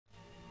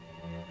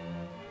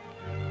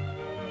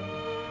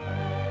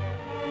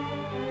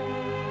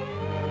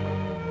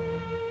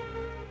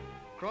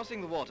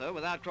Crossing the water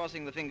without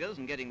crossing the fingers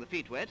and getting the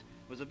feet wet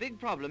was a big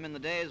problem in the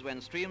days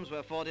when streams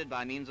were forded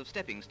by means of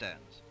stepping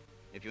stones.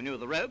 If you knew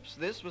the ropes,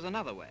 this was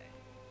another way.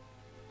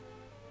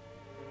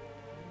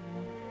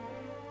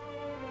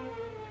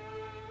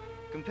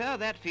 Compare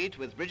that feat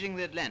with bridging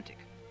the Atlantic,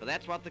 for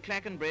that's what the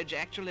Clackan Bridge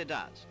actually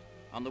does.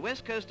 On the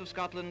west coast of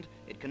Scotland,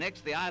 it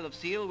connects the Isle of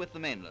Seil with the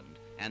mainland,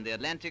 and the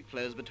Atlantic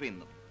flows between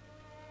them.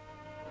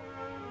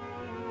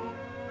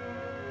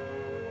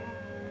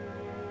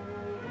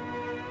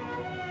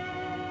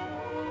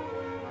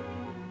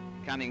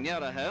 Coming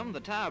nearer home, the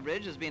Tower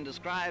Bridge has been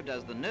described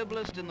as the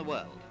noblest in the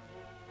world.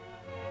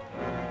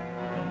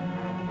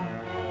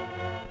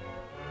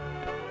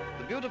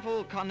 The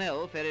beautiful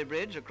Connell ferry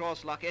bridge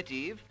across Loch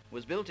Etive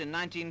was built in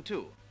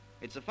 1902.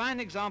 It's a fine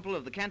example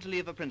of the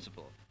cantilever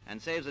principle and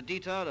saves a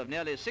detour of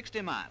nearly 60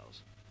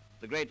 miles.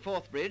 The Great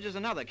Forth Bridge is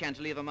another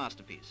cantilever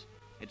masterpiece.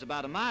 It's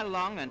about a mile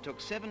long and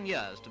took 7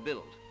 years to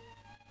build.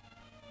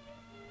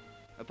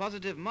 A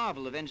positive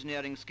marvel of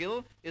engineering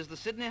skill is the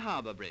Sydney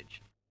Harbour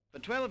Bridge. For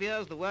 12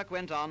 years the work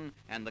went on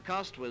and the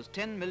cost was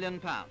 £10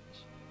 million.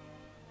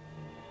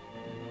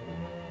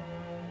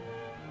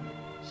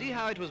 See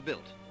how it was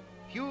built.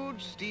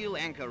 Huge steel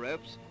anchor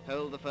ropes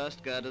hold the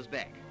first girders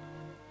back.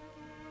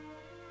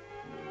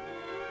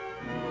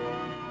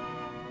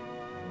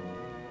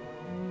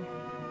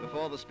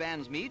 Before the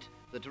spans meet,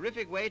 the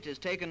terrific weight is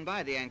taken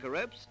by the anchor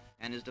ropes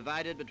and is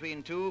divided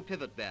between 2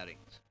 pivot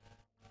bearings.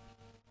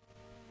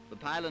 The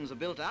pylons are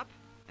built up,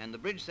 and the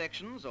bridge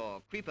sections,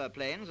 or creeper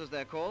planes as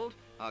they're called,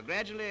 are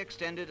gradually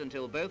extended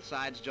until both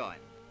sides join.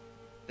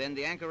 Then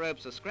the anchor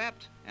ropes are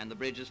scrapped and the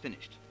bridge is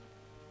finished.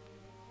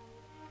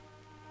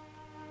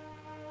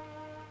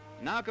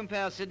 Now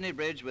compare Sydney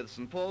Bridge with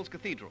St. Paul's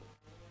Cathedral.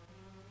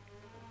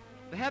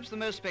 Perhaps the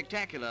most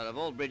spectacular of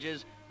all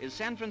bridges is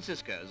San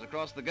Francisco's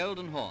across the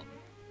Golden Horn.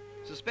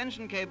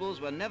 Suspension cables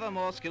were never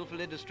more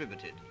skillfully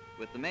distributed,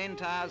 with the main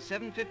tires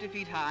 750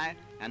 feet high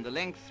and the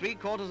length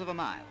 3/4 of a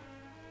mile.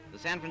 The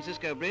San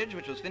Francisco Bridge,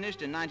 which was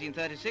finished in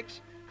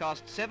 1936,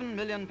 cost £7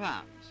 million.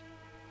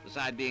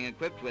 Besides being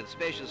equipped with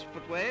spacious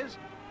footways,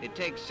 it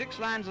takes 6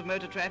 lines of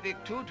motor traffic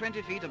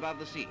 220 feet above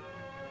the sea.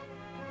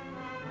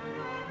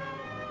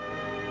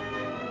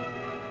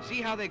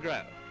 See how they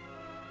grow.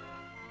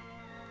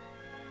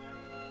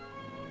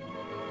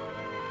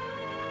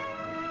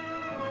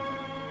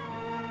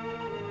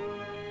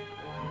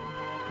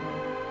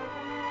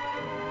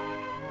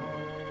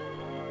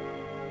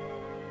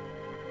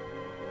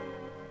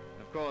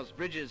 Of course,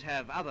 bridges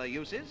have other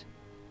uses.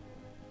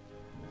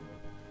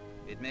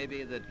 It may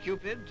be that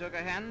Cupid took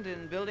a hand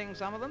in building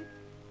some of them.